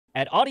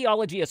At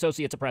Audiology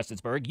Associates of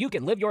Prestonsburg, you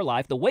can live your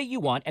life the way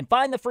you want and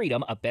find the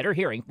freedom of better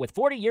hearing. With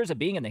 40 years of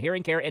being in the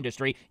hearing care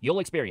industry, you'll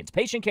experience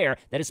patient care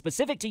that is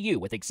specific to you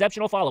with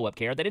exceptional follow-up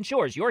care that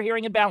ensures your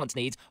hearing and balance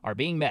needs are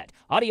being met.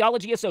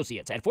 Audiology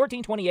Associates at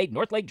 1428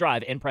 North Lake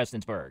Drive in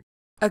Prestonsburg.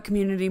 A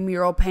community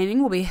mural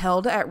painting will be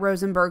held at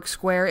Rosenberg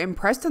Square in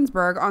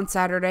Prestonsburg on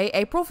Saturday,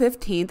 April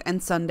 15th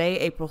and Sunday,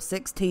 April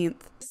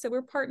 16th. So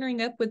we're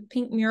partnering up with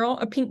Pink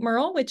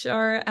Mural, which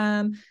are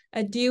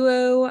a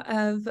duo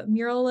of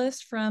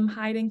muralists from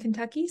Hyden,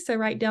 Kentucky, so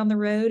right down the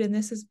road. And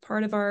this is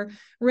part of our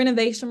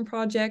renovation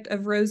project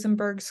of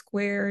Rosenberg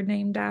Square,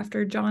 named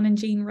after John and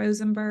Jean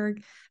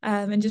Rosenberg,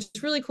 and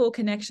just really cool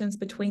connections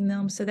between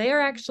them. So they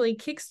are actually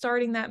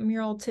kickstarting that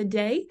mural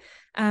today.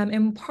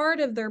 And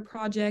part of their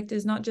project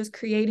is not just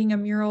creating a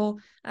mural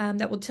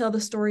that will tell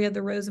the story of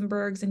the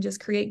Rosenbergs and just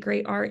create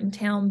great art in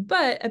town,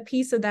 but a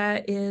piece of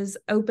that is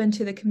open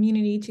to the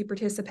community to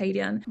participate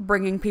in.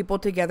 Bringing people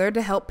together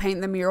to help paint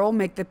the mural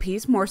make the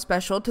piece more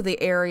special to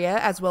the area,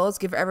 as well as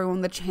give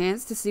everyone the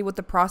chance to see what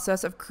the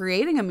process of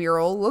creating a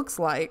mural looks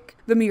like.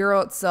 The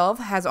mural itself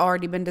has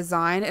already been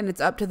designed, and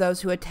it's up to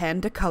those who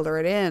attend to color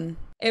it in.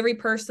 Every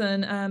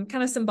person,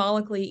 kind of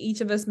symbolically,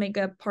 each of us make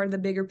up part of the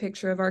bigger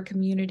picture of our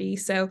community.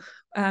 So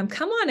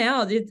come on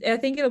out. I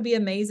think it'll be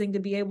amazing to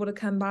be able to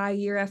come by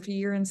year after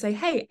year and say,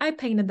 hey, I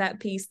painted that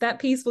piece. That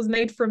piece was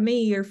made from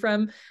me or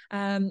from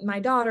my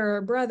daughter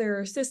or brother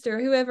or sister,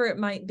 whoever it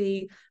might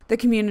be. The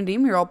community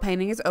mural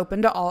painting is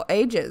open to all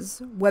ages.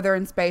 Weather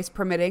and space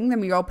permitting, the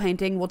mural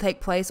painting will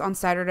take place on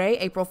Saturday,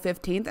 April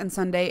 15th and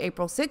Sunday,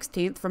 April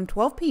 16th from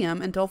 12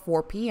 p.m. until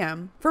 4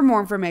 p.m. For more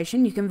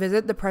information, you can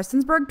visit the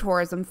Prestonsburg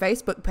Tourism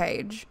Facebook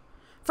page.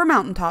 For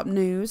Mountaintop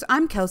News,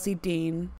 I'm Kelsey Dean.